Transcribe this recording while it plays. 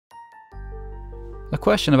The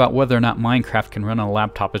question about whether or not Minecraft can run on a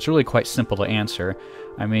laptop is really quite simple to answer.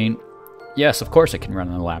 I mean, yes, of course it can run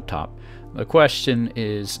on a laptop. The question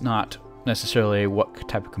is not necessarily what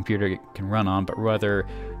type of computer it can run on, but whether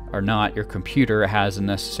or not your computer has the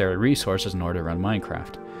necessary resources in order to run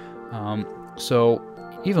Minecraft. So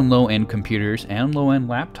even low-end computers and low-end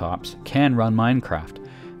laptops can run Minecraft.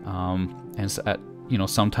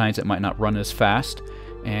 Sometimes it might not run as fast,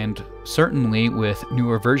 and certainly with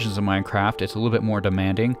newer versions of Minecraft it's a little bit more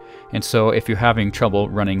demanding. And so if you're having trouble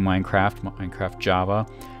running Minecraft Java,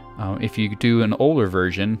 if you do an older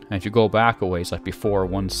version, and if you go back a ways like before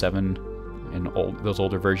 1.7 and those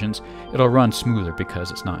older versions, it'll run smoother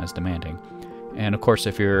because it's not as demanding. And of course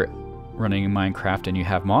if you're running Minecraft and you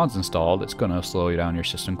have mods installed, it's going to slow you down your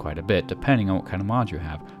system quite a bit depending on what kind of mods you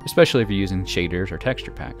have, especially if you're using shaders or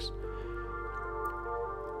texture packs.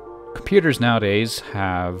 Computers nowadays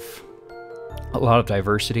have a lot of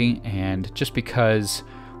diversity, and just because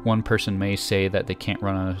one person may say that they can't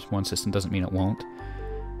run on one system doesn't mean it won't.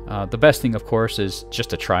 The best thing, of course, is just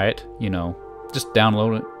to try it. Just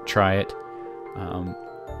download it, try it.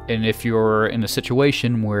 And if you're in a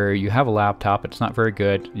situation where you have a laptop, it's not very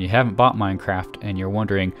good, and you haven't bought Minecraft, and you're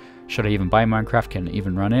wondering, should I even buy Minecraft? Can I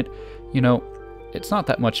even run it? It's not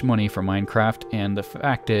that much money for Minecraft, and the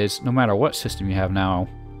fact is, no matter what system you have now,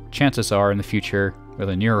 chances are in the future,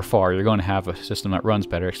 whether near or far, you're going to have a system that runs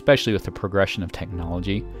better, especially with the progression of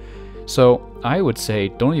technology. So I would say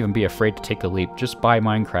don't even be afraid to take the leap. Just buy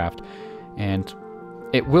Minecraft and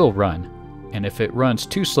it will run. And if it runs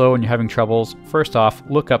too slow and you're having troubles, first off,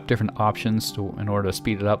 look up different options in order to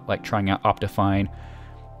speed it up, like trying out Optifine.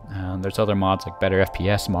 There's other mods like Better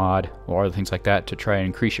FPS mod or other things like that to try and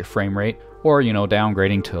increase your frame rate, or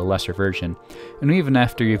downgrading to a lesser version. And even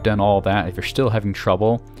after you've done all that, if you're still having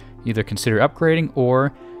trouble, either consider upgrading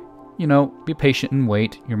or be patient and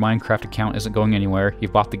wait. Your Minecraft account isn't going anywhere.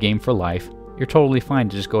 You've bought the game for life. You're totally fine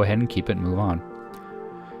to just go ahead and keep it and move on.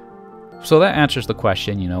 So that answers the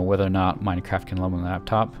question, whether or not Minecraft can run on a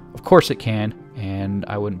laptop. Of course it can, and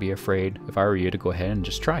I wouldn't be afraid if I were you to go ahead and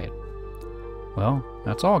just try it. Well,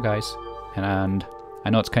 that's all, guys. And I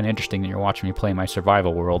know it's kind of interesting that you're watching me play my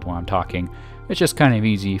survival world while I'm talking. It's just kind of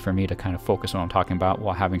easy for me to kind of focus on what I'm talking about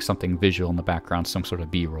while having something visual in the background, some sort of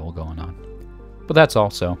B-roll going on. But that's all,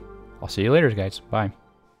 so I'll see you later, guys. Bye.